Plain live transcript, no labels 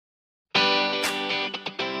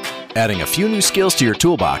Adding a few new skills to your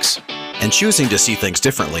toolbox and choosing to see things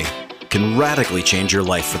differently can radically change your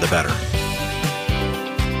life for the better.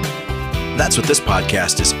 That's what this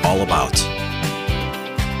podcast is all about.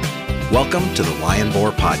 Welcome to the Lion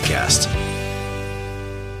Boar Podcast.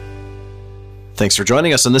 Thanks for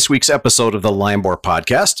joining us on this week's episode of the Lion Boar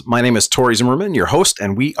Podcast. My name is Tori Zimmerman, your host,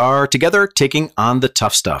 and we are together taking on the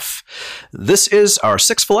tough stuff. This is our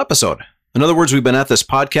sixth full episode. In other words, we've been at this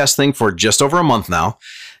podcast thing for just over a month now.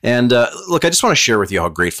 And look, I just want to share with you how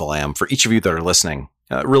grateful I am for each of you that are listening.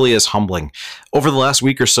 It really is humbling. Over the last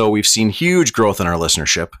week or so, we've seen huge growth in our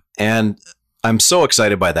listenership, and I'm so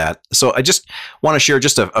excited by that. So I just want to share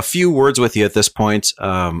just a few words with you at this point.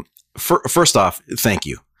 First off, thank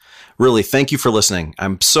you. Really, thank you for listening.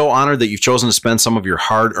 I'm so honored that you've chosen to spend some of your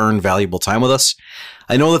hard-earned, valuable time with us.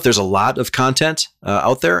 I know that there's a lot of content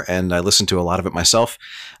out there, and I listen to a lot of it myself.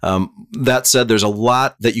 That said, there's a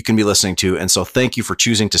lot that you can be listening to, and so thank you for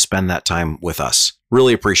choosing to spend that time with us.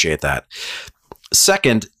 Really appreciate that.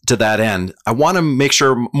 Second, to that end, I want to make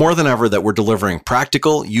sure more than ever that we're delivering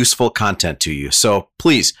practical, useful content to you. So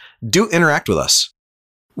please, do interact with us.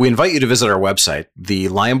 We invite you to visit our website,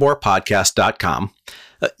 thelionboarpodcast.com.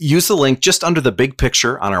 Use the link just under the big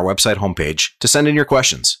picture on our website homepage to send in your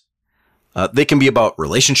questions. They can be about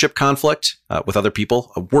relationship conflict with other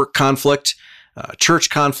people, work conflict,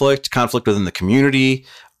 church conflict, conflict within the community,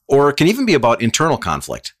 or it can even be about internal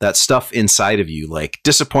conflict, that stuff inside of you like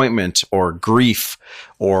disappointment or grief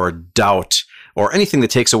or doubt or anything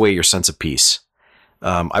that takes away your sense of peace.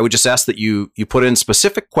 I would just ask that you put in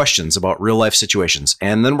specific questions about real life situations,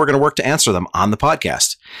 and then we're going to work to answer them on the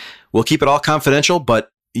podcast. We'll keep it all confidential,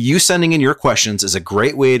 but you sending in your questions is a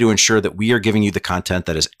great way to ensure that we are giving you the content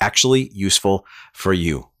that is actually useful for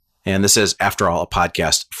you. And this is, after all, a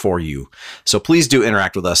podcast for you. So please do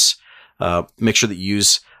interact with us. Make sure that you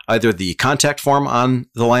use either the contact form on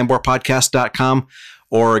thelionboarpodcast.com,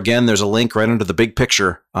 or again, there's a link right under the big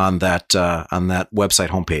picture on that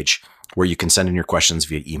website homepage where you can send in your questions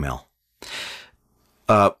via email.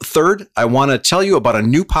 Third, I want to tell you about a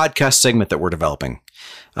new podcast segment that we're developing.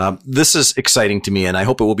 This is exciting to me, and I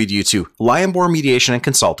hope it will be to you too. Lion Boar Mediation and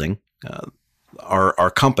Consulting,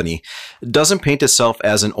 our company, doesn't paint itself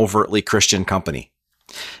as an overtly Christian company.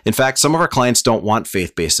 In fact, some of our clients don't want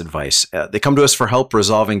faith-based advice. They come to us for help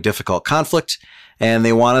resolving difficult conflict, and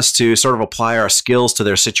they want us to sort of apply our skills to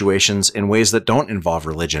their situations in ways that don't involve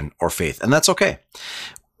religion or faith, and that's okay.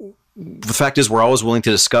 The fact is, we're always willing to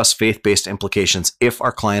discuss faith-based implications if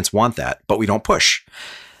our clients want that, but we don't push.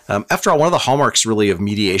 After all, one of the hallmarks really of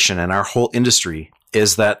mediation and our whole industry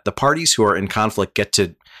is that the parties who are in conflict get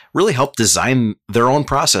to really help design their own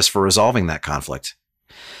process for resolving that conflict.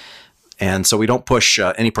 And so we don't push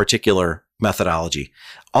any particular methodology.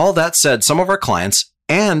 All that said, some of our clients,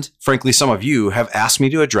 and frankly, some of you, have asked me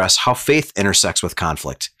to address how faith intersects with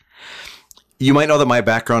conflict. You might know that my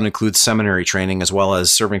background includes seminary training as well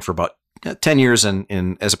as serving for about 10 years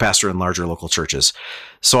as a pastor in larger local churches.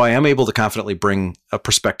 So I am able to confidently bring a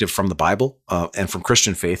perspective from the Bible and from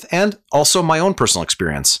Christian faith, and also my own personal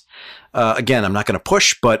experience. Again, I'm not going to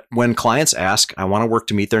push, but when clients ask, I want to work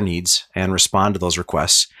to meet their needs and respond to those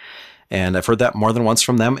requests. And I've heard that more than once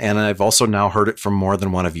from them, and I've also now heard it from more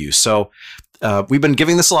than one of you. So we've been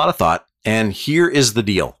giving this a lot of thought, and here is the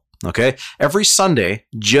deal. Okay. Every Sunday,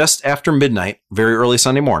 just after midnight, very early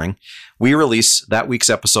Sunday morning, we release that week's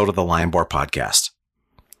episode of the Lion Boar Podcast.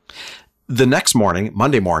 The next morning,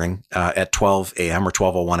 Monday morning, at 12 a.m. or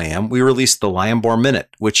 12:01 a.m., we release the Lion Boar Minute,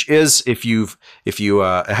 which is, if you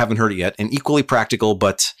haven't heard it yet, an equally practical,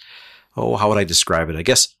 but how would I describe it? I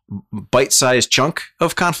guess bite-sized chunk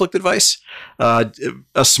of conflict advice. A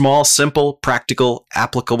small, simple, practical,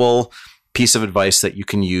 applicable piece of advice that you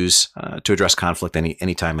can use to address conflict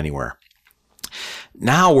anytime, anywhere.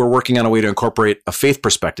 Now we're working on a way to incorporate a faith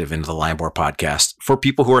perspective into the Lion Boar Podcast for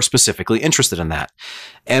people who are specifically interested in that.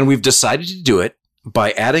 And we've decided to do it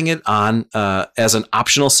by adding it on as an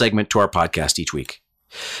optional segment to our podcast each week.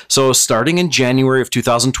 So starting in January of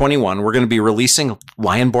 2021, we're going to be releasing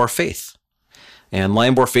Lion Boar Faith. And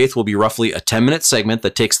Lion Boar Faith will be roughly a 10-minute segment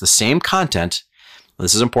that takes the same content.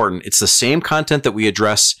 This is important. It's the same content that we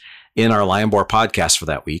address in our Lion Boar Podcast for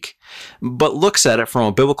that week, but looks at it from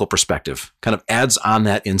a biblical perspective, kind of adds on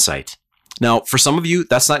that insight. Now, for some of you,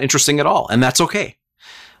 that's not interesting at all, and that's okay.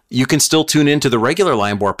 You can still tune into the regular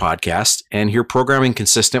Lion Boar Podcast and hear programming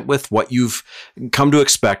consistent with what you've come to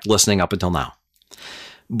expect listening up until now.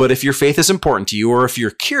 But if your faith is important to you, or if you're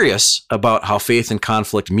curious about how faith and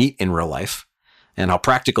conflict meet in real life, and how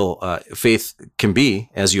practical faith can be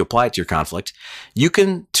as you apply it to your conflict, you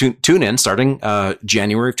can tune in starting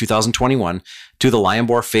January of 2021 to the Lion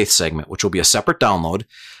Boar Faith segment, which will be a separate download,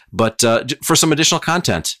 but for some additional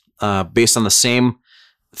content based on the same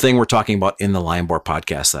thing we're talking about in the Lion Boar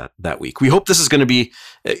podcast that week. We hope this is going to be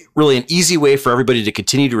really an easy way for everybody to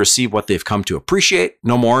continue to receive what they've come to appreciate,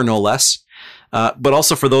 no more, no less, but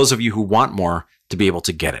also for those of you who want more to be able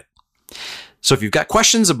to get it. So if you've got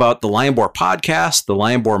questions about the Lion Boar podcast, the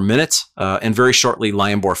Lion Boar Minute, and very shortly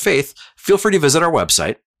Lion Boar Faith, feel free to visit our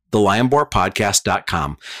website,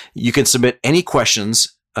 thelionboarpodcast.com. You can submit any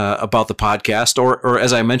questions about the podcast, or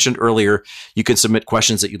as I mentioned earlier, you can submit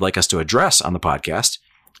questions that you'd like us to address on the podcast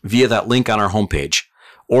via that link on our homepage,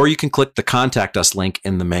 or you can click the Contact Us link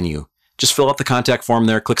in the menu. Just fill out the contact form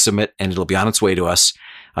there, click Submit, and it'll be on its way to us.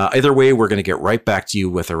 Either way, we're going to get right back to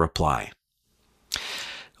you with a reply.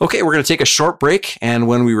 Okay, we're going to take a short break, and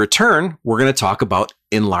when we return, we're going to talk about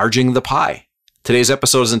enlarging the pie. Today's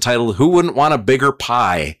episode is entitled, Who Wouldn't Want a Bigger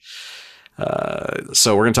Pie?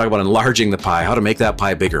 So we're going to talk about enlarging the pie, how to make that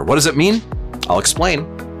pie bigger. What does it mean? I'll explain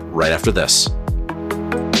right after this.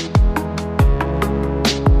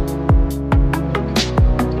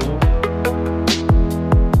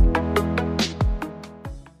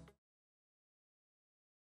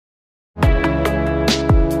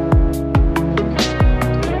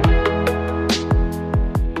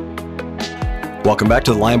 Welcome back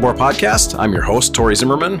to the Lion Boar Podcast. I'm your host, Tori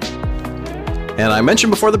Zimmerman. And I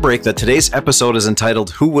mentioned before the break that today's episode is entitled,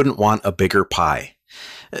 Who Wouldn't Want a Bigger Pie?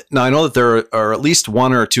 Now, I know that there are at least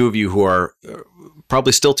one or two of you who are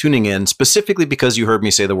probably still tuning in specifically because you heard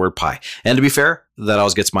me say the word pie. And to be fair, that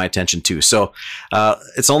always gets my attention too. So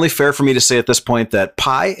it's only fair for me to say at this point that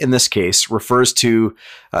pie in this case refers to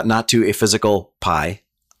not to a physical pie,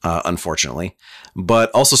 unfortunately,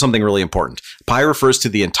 but also something really important. Pie refers to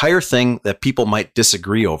the entire thing that people might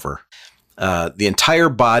disagree over. The entire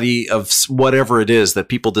body of whatever it is that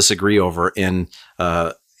people disagree over in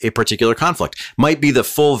a particular conflict. Might be the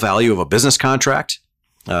full value of a business contract,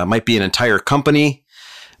 might be an entire company,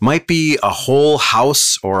 might be a whole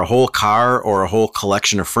house or a whole car or a whole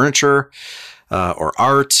collection of furniture or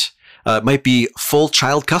art. It might be full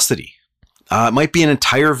child custody. It might be an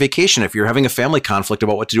entire vacation. If you're having a family conflict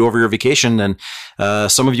about what to do over your vacation,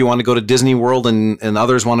 and some of you want to go to Disney World and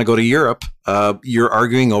others want to go to Europe, you're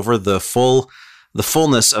arguing over the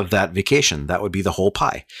fullness of that vacation. That would be the whole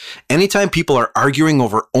pie. Anytime people are arguing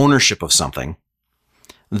over ownership of something,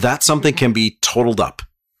 that something can be totaled up,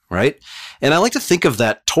 right? And I like to think of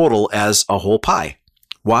that total as a whole pie.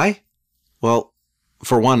 Why? Well,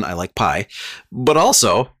 for one, I like pie, but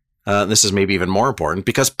also, this is maybe even more important,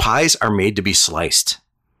 because pies are made to be sliced.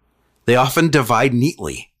 They often divide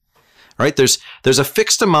neatly, right? There's a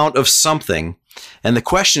fixed amount of something, and the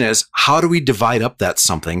question is, how do we divide up that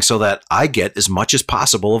something so that I get as much as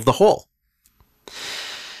possible of the whole?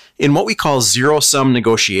 In what we call zero-sum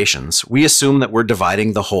negotiations, we assume that we're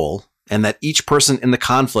dividing the whole and that each person in the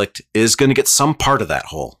conflict is going to get some part of that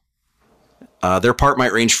whole. Their part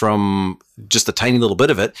might range from just a tiny little bit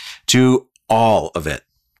of it to all of it.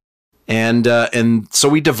 And so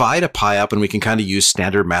we divide a pie up, and we can kind of use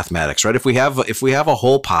standard mathematics, right? If we have a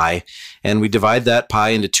whole pie and we divide that pie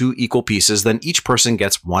into two equal pieces, then each person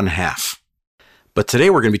gets one half. But today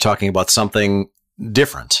we're going to be talking about something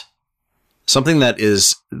different, something that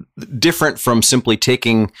is different from simply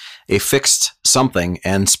taking a fixed something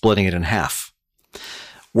and splitting it in half.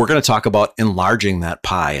 We're going to talk about enlarging that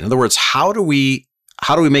pie. In other words, how do we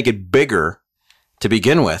make it bigger to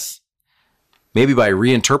begin with? Maybe by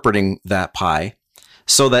reinterpreting that pie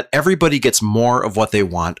so that everybody gets more of what they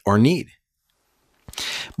want or need.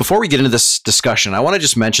 Before we get into this discussion, I want to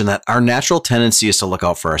just mention that our natural tendency is to look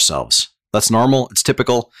out for ourselves. That's normal. It's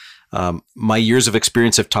typical. My years of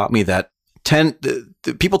experience have taught me that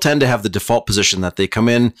people tend to have the default position that they come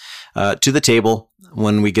in to the table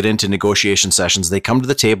when we get into negotiation sessions. They come to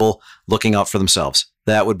the table looking out for themselves.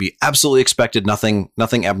 That would be absolutely expected. Nothing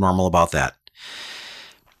abnormal about that.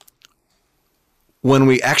 When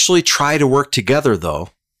we actually try to work together, though,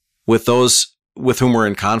 with those with whom we're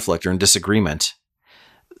in conflict or in disagreement,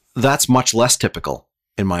 that's much less typical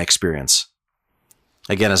in my experience.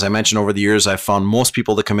 Again, as I mentioned over the years, I've found most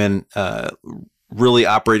people to come in really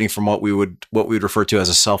operating from what we would refer to as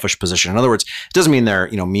a selfish position. In other words, it doesn't mean they're,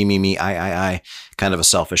 me, I, kind of a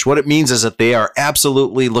selfish. What it means is that they are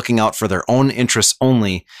absolutely looking out for their own interests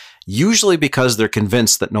only, usually because they're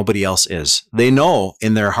convinced that nobody else is. They know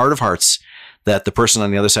in their heart of hearts that the person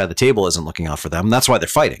on the other side of the table isn't looking out for them. That's why they're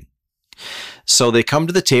fighting. So they come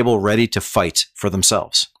to the table ready to fight for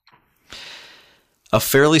themselves. a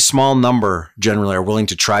fairly small number generally are willing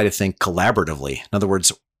to try to think collaboratively. In other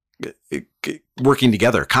words, working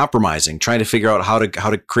together, compromising, trying to figure out how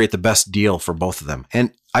to create the best deal for both of them.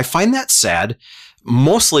 And I find that sad,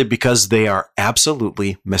 mostly because they are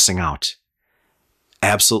absolutely missing out.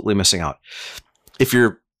 Absolutely missing out. If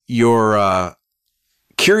you're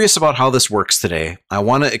curious about how this works today, I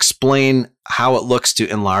want to explain how it looks to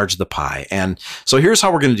enlarge the pie. And so here's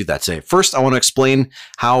how we're going to do that today. First, I want to explain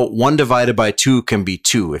how 1 divided by 2 can be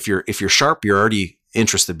 2. If you're sharp, you're already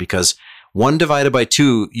interested, because 1 divided by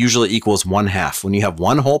 2 usually equals 1/2. When you have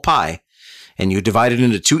one whole pie and you divide it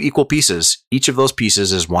into 2 equal pieces, each of those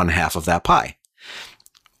pieces is 1/2 of that pie.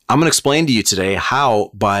 I'm going to explain to you today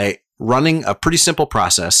how, by running a pretty simple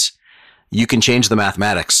process, you can change the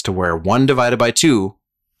mathematics to where 1 divided by 2,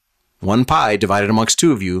 1 pie divided amongst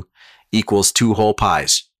 2 of you, equals 2 whole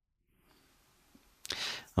pies.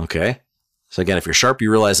 Okay. So again, if you're sharp,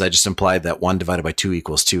 you realize I just implied that 1 divided by 2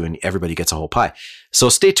 equals 2 and everybody gets a whole pie. So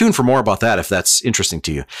stay tuned for more about that if that's interesting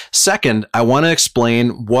to you. Second, I want to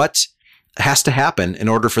explain what has to happen in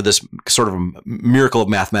order for this sort of miracle of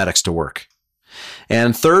mathematics to work.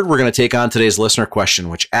 And third, we're going to take on today's listener question,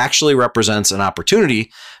 which actually represents an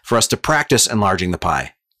opportunity for us to practice enlarging the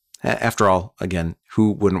pie. After all, again,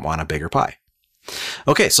 who wouldn't want a bigger pie?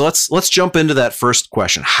 Okay, so let's jump into that first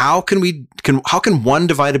question. How can 1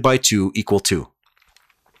 divided by 2 equal 2?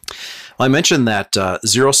 Well, I mentioned that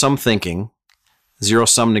zero-sum thinking,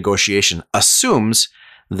 zero-sum negotiation assumes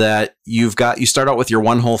that you start out with your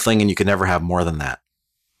one whole thing and you can never have more than that.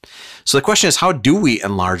 So the question is, how do we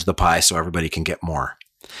enlarge the pie so everybody can get more?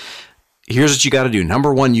 Here's what you got to do.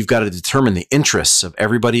 Number one, you've got to determine the interests of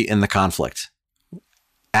everybody in the conflict.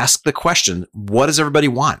 Ask the question, what does everybody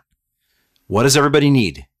want? What does everybody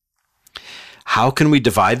need? How can we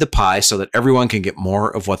divide the pie so that everyone can get more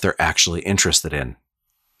of what they're actually interested in?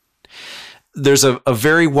 There's a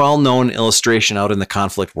very well-known illustration out in the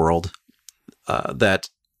conflict world that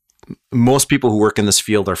most people who work in this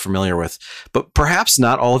field are familiar with, but perhaps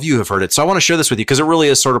not all of you have heard it. So I want to share this with you because it really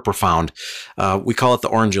is sort of profound. We call it the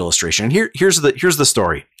orange illustration. And here's the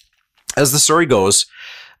story. As the story goes,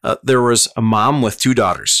 there was a mom with 2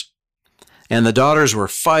 daughters. And the daughters were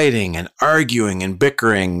fighting and arguing and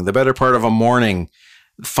bickering the better part of a morning,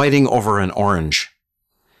 fighting over an orange.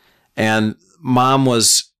 And mom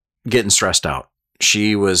was getting stressed out.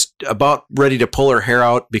 She was about ready to pull her hair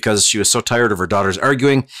out because she was so tired of her daughters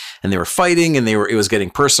arguing, and they were fighting, and it was getting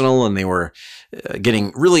personal, and they were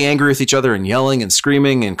getting really angry with each other and yelling and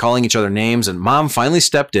screaming and calling each other names. And mom finally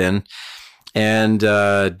stepped in and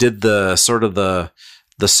did the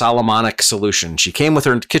Solomonic solution. She came with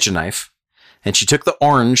her kitchen knife. And she took the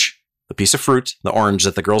orange, the piece of fruit, the orange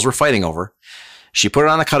that the girls were fighting over. She put it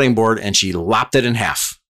on a cutting board and she lopped it in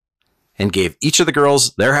half and gave each of the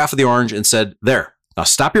girls their half of the orange and said, "There, now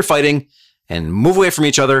stop your fighting and move away from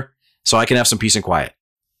each other so I can have some peace and quiet."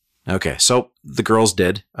 Okay, so the girls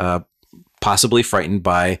did, possibly frightened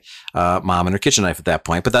by mom and her kitchen knife at that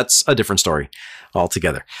point, but that's a different story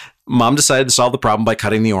altogether. Mom decided to solve the problem by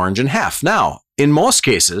cutting the orange in half. Now, in most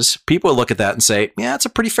cases, people would look at that and say, yeah, it's a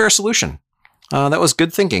pretty fair solution. That was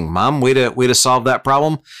good thinking, Mom. Way to solve that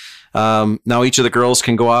problem. Now each of the girls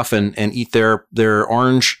can go off and eat their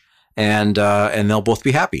orange, and they'll both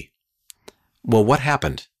be happy. Well, what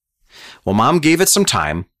happened? Well, Mom gave it some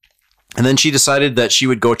time, and then she decided that she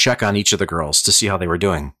would go check on each of the girls to see how they were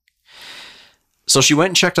doing. So she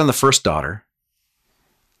went and checked on the first daughter,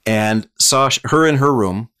 and saw her in her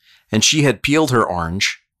room, and she had peeled her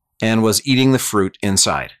orange and was eating the fruit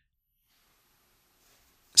inside.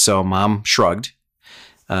 So Mom shrugged.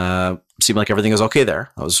 Seemed like everything was okay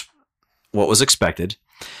there. That was what was expected.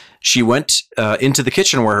 She went into the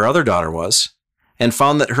kitchen where her other daughter was and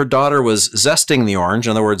found that her daughter was zesting the orange,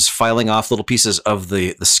 in other words, filing off little pieces of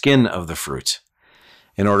the skin of the fruit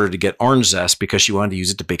in order to get orange zest because she wanted to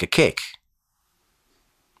use it to bake a cake.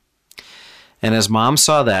 And as Mom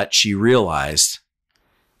saw that, she realized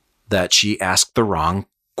that she asked the wrong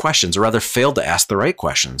questions, or rather failed to ask the right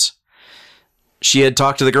questions. She had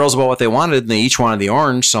talked to the girls about what they wanted, and they each wanted the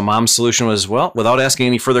orange. So Mom's solution was, well, without asking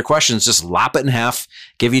any further questions, just lop it in half,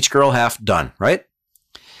 give each girl half, done, right?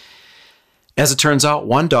 As it turns out,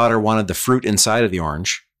 one daughter wanted the fruit inside of the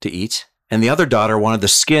orange to eat, and the other daughter wanted the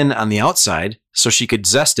skin on the outside so she could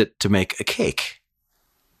zest it to make a cake.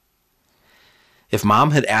 If Mom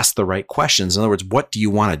had asked the right questions, in other words, what do you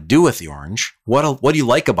want to do with the orange? What do you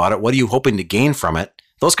like about it? What are you hoping to gain from it?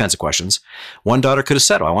 Those kinds of questions. One daughter could have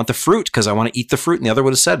said, well, I want the fruit because I want to eat the fruit. And the other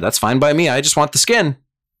would have said, that's fine by me. I just want the skin.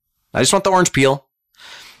 I just want the orange peel.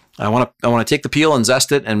 I want to take the peel and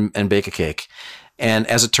zest it and bake a cake. And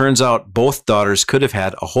as it turns out, both daughters could have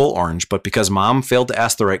had a whole orange, but because mom failed to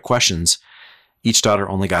ask the right questions, each daughter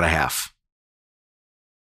only got a half.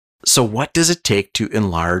 So what does it take to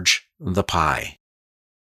enlarge the pie?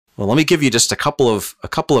 Well, let me give you just a couple of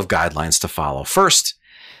guidelines to follow. First,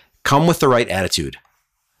 come with the right attitude.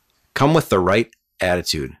 Come with the right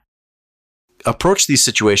attitude. Approach these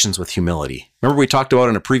situations with humility. Remember, we talked about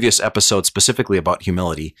in a previous episode specifically about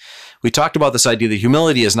humility. We talked about this idea that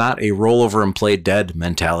humility is not a roll over and play dead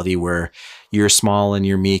mentality where you're small and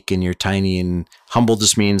you're meek and you're tiny, and humble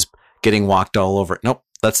just means getting walked all over. Nope,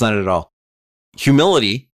 that's not it at all.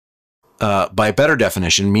 Humility, by better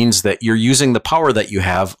definition, means that you're using the power that you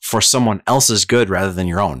have for someone else's good rather than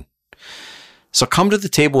your own. So come to the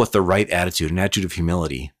table with the right attitude, an attitude of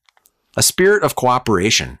humility, a spirit of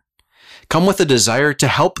cooperation. Come with a desire to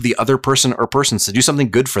help the other person or persons, to do something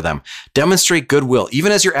good for them. Demonstrate goodwill, even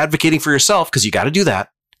as you're advocating for yourself, because you got to do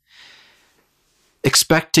that.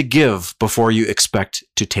 Expect to give before you expect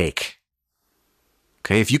to take.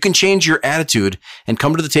 Okay, if you can change your attitude and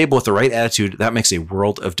come to the table with the right attitude, that makes a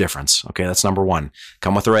world of difference. Okay, that's number one.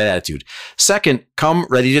 Come with the right attitude. Second, come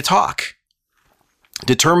ready to talk.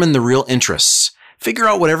 Determine the real interests. Figure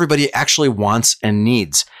out what everybody actually wants and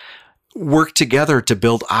needs. Work together to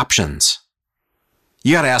build options.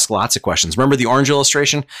 You got to ask lots of questions. Remember the orange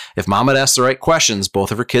illustration? If mom had asked the right questions,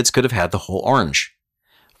 both of her kids could have had the whole orange.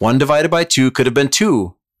 1 divided by 2 could have been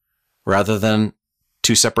 2 rather than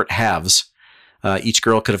 2 separate halves. Each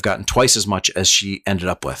girl could have gotten twice as much as she ended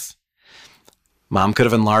up with. Mom could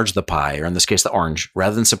have enlarged the pie, or in this case, the orange,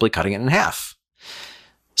 rather than simply cutting it in half.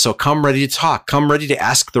 So come ready to talk. Come ready to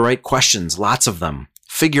ask the right questions, lots of them.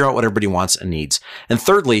 Figure out what everybody wants and needs. And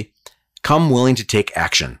thirdly, come willing to take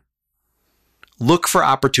action. Look for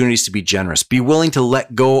opportunities to be generous. Be willing to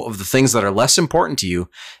let go of the things that are less important to you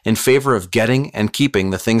in favor of getting and keeping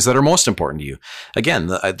the things that are most important to you. Again,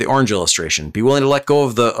 the orange illustration. Be willing to let go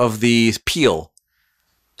of the peel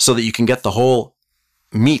so that you can get the whole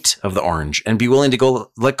meat of the orange, and be willing to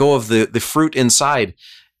let go of the fruit inside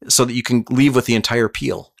so that you can leave with the entire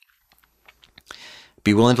peel.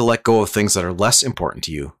 Be willing to let go of things that are less important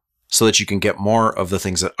to you so that you can get more of the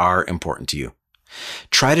things that are important to you.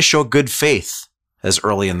 Try to show good faith as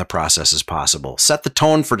early in the process as possible. Set the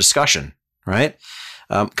tone for discussion, right?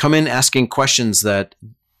 Come in asking questions that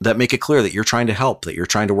make it clear that you're trying to help, that you're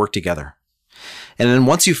trying to work together. And then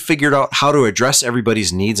once you've figured out how to address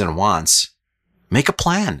everybody's needs and wants, make a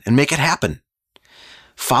plan and make it happen.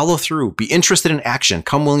 Follow through. Be interested in action.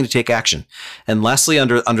 Come willing to take action. And lastly,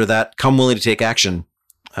 under that come willing to take action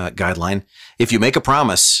guideline, if you make a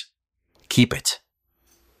promise, keep it.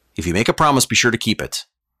 If you make a promise, be sure to keep it.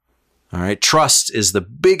 All right. Trust is the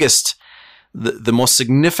biggest, the most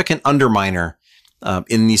significant underminer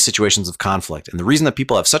in these situations of conflict. And the reason that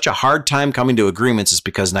people have such a hard time coming to agreements is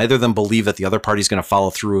because neither of them believe that the other party is going to follow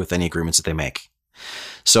through with any agreements that they make.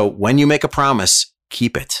 So when you make a promise,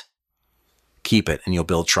 keep it. Keep it, and you'll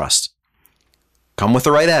build trust. Come with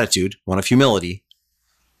the right attitude, one of humility,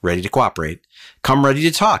 ready to cooperate. Come ready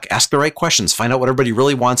to talk. Ask the right questions. Find out what everybody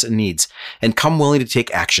really wants and needs. And come willing to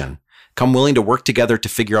take action. Come willing to work together to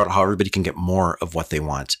figure out how everybody can get more of what they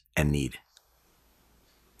want and need.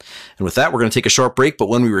 And with that, we're going to take a short break, but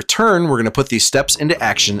when we return, we're going to put these steps into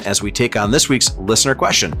action as we take on this week's listener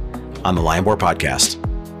question on the Lion Boar Podcast.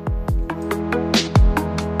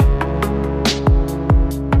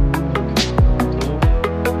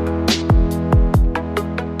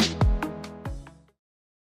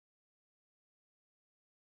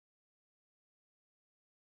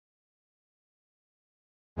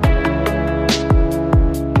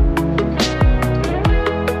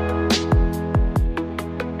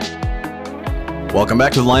 Welcome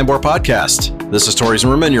back to the Lion Boar Podcast. This is Tori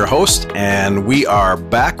Zimmerman, your host, and we are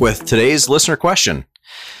back with today's listener question.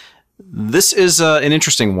 This is an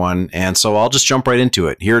interesting one, and so I'll just jump right into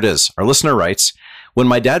it. Here it is. Our listener writes, when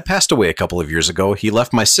my dad passed away a couple of years ago, he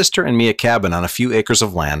left my sister and me a cabin on a few acres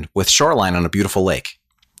of land with shoreline on a beautiful lake.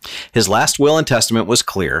 His last will and testament was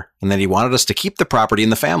clear, and that he wanted us to keep the property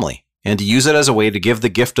in the family and to use it as a way to give the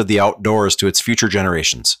gift of the outdoors to its future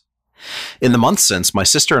generations. In the months since, my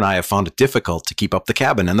sister and I have found it difficult to keep up the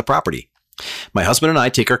cabin and the property. My husband and I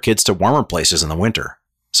take our kids to warmer places in the winter,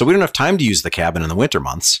 so we don't have time to use the cabin in the winter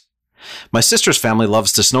months. My sister's family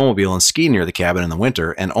loves to snowmobile and ski near the cabin in the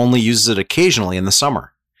winter and only uses it occasionally in the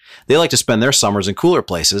summer. They like to spend their summers in cooler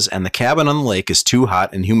places, and the cabin on the lake is too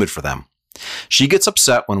hot and humid for them. She gets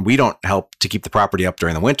upset when we don't help to keep the property up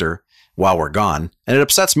during the winter while we're gone, and it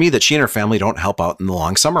upsets me that she and her family don't help out in the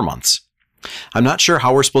long summer months. I'm not sure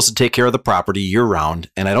how we're supposed to take care of the property year-round,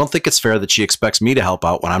 and I don't think it's fair that she expects me to help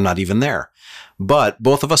out when I'm not even there. but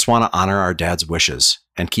both of us want to honor our dad's wishes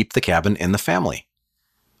and keep the cabin in the family.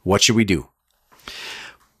 What should we do?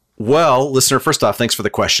 Well, listener, first off, thanks for the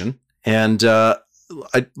question. And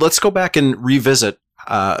let's go back and revisit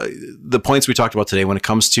the points we talked about today when it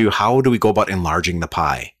comes to how do we go about enlarging the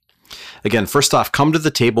pie. Again, first off, come to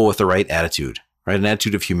the table with the right attitude, right? An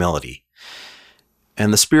attitude of humility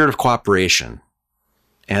and the spirit of cooperation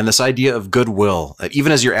and this idea of goodwill.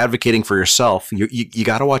 Even as you're advocating for yourself, you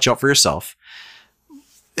got to watch out for yourself.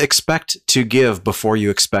 Expect to give before you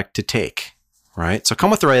expect to take, right? So come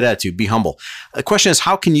with the right attitude, be humble. The question is,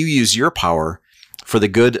 how can you use your power for the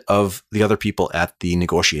good of the other people at the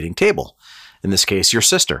negotiating table? In this case, your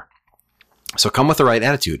sister. So come with the right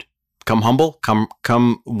attitude. Come humble,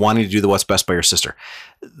 come wanting to do what's best by your sister.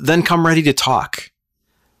 Then come ready to talk.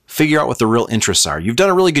 Figure out what the real interests are. You've done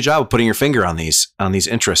a really good job of putting your finger on these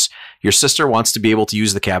interests. Your sister wants to be able to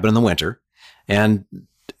use the cabin in the winter and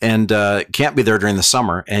can't be there during the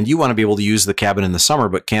summer. And you want to be able to use the cabin in the summer,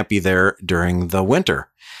 but can't be there during the winter.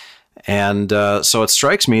 And so it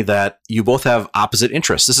strikes me that you both have opposite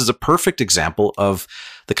interests. This is a perfect example of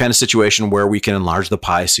the kind of situation where we can enlarge the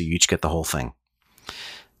pie so you each get the whole thing.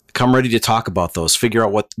 Come ready to talk about those. Figure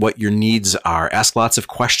out what your needs are. Ask lots of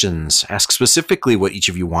questions. Ask specifically what each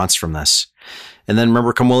of you wants from this. And then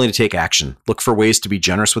remember, come willing to take action. Look for ways to be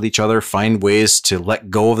generous with each other. Find ways to let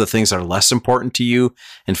go of the things that are less important to you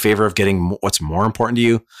in favor of getting what's more important to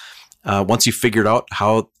you. Once you've figured out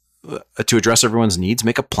how to address everyone's needs,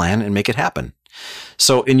 make a plan and make it happen.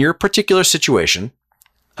 So in your particular situation,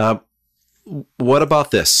 what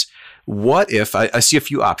about this? What if, I see a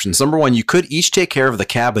few options. Number one, you could each take care of the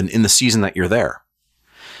cabin in the season that you're there.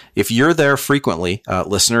 If you're there frequently,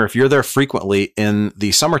 listener, if you're there frequently in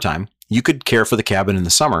the summertime, you could care for the cabin in the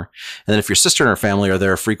summer. And then if your sister and her family are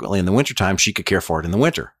there frequently in the wintertime, she could care for it in the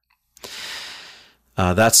winter.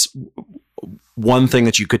 That's one thing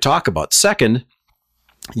that you could talk about. Second,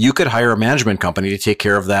 you could hire a management company to take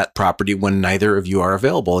care of that property when neither of you are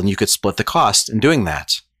available, and you could split the cost in doing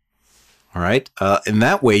that. All right. In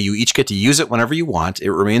that way, you each get to use it whenever you want.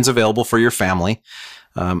 It remains available for your family,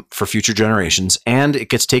 for future generations, and it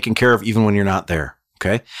gets taken care of even when you're not there.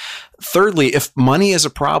 Okay. Thirdly, if money is a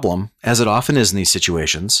problem, as it often is in these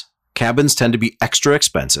situations, cabins tend to be extra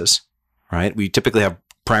expenses, right? We typically have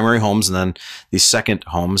primary homes and then these second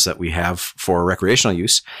homes that we have for recreational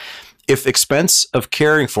use. If expense of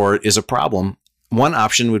caring for it is a problem, one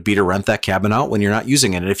option would be to rent that cabin out when you're not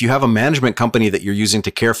using it. And if you have a management company that you're using to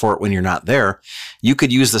care for it when you're not there, you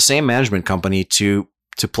could use the same management company to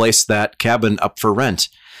place that cabin up for rent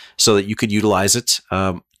so that you could utilize it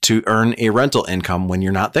to earn a rental income when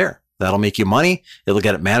you're not there. That'll make you money. It'll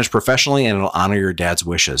get it managed professionally, and it'll honor your dad's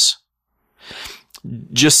wishes.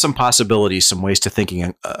 Just some possibilities, some ways to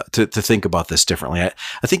think about this differently.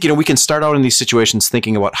 I think, we can start out in these situations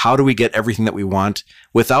thinking about how do we get everything that we want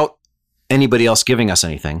without anybody else giving us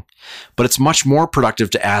anything. But it's much more productive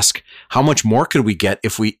to ask, how much more could we get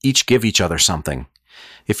if we each give each other something?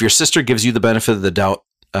 If your sister gives you the benefit of the doubt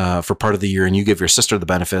for part of the year, and you give your sister the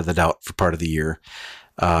benefit of the doubt for part of the year,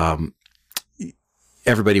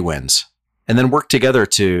 everybody wins. And then work together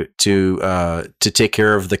to take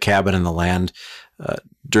care of the cabin and the land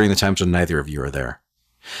during the times when neither of you are there.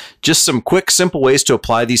 Just some quick, simple ways to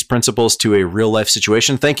apply these principles to a real life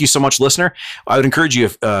situation. Thank you so much, listener. I would encourage you,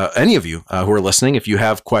 if any of you who are listening, if you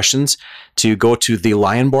have questions, to go to the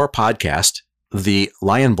Lionboar podcast, the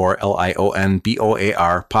Lionboar,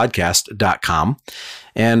 Lionboar podcast.com.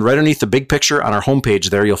 And right underneath the big picture on our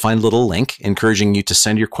homepage there, you'll find a little link encouraging you to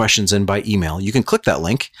send your questions in by email. You can click that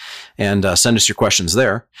link and send us your questions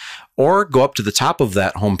there, or go up to the top of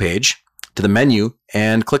that homepage to the menu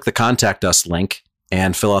and click the Contact Us link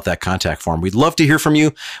and fill out that contact form. We'd love to hear from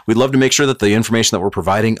you. We'd love to make sure that the information that we're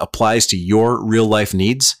providing applies to your real life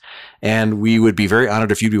needs. And we would be very honored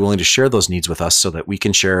if you'd be willing to share those needs with us so that we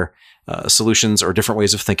can share solutions or different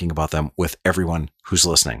ways of thinking about them with everyone who's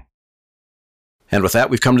listening. And with that,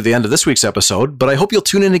 we've come to the end of this week's episode, but I hope you'll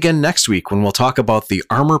tune in again next week when we'll talk about the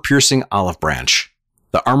armor-piercing olive branch.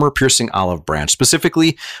 The armor-piercing olive branch,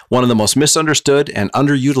 specifically one of the most misunderstood and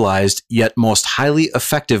underutilized, yet most highly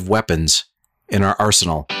effective weapons in our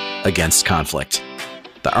arsenal against conflict.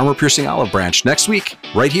 The armor-piercing olive branch next week,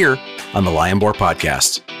 right here on the Lionboar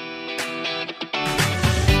Podcast.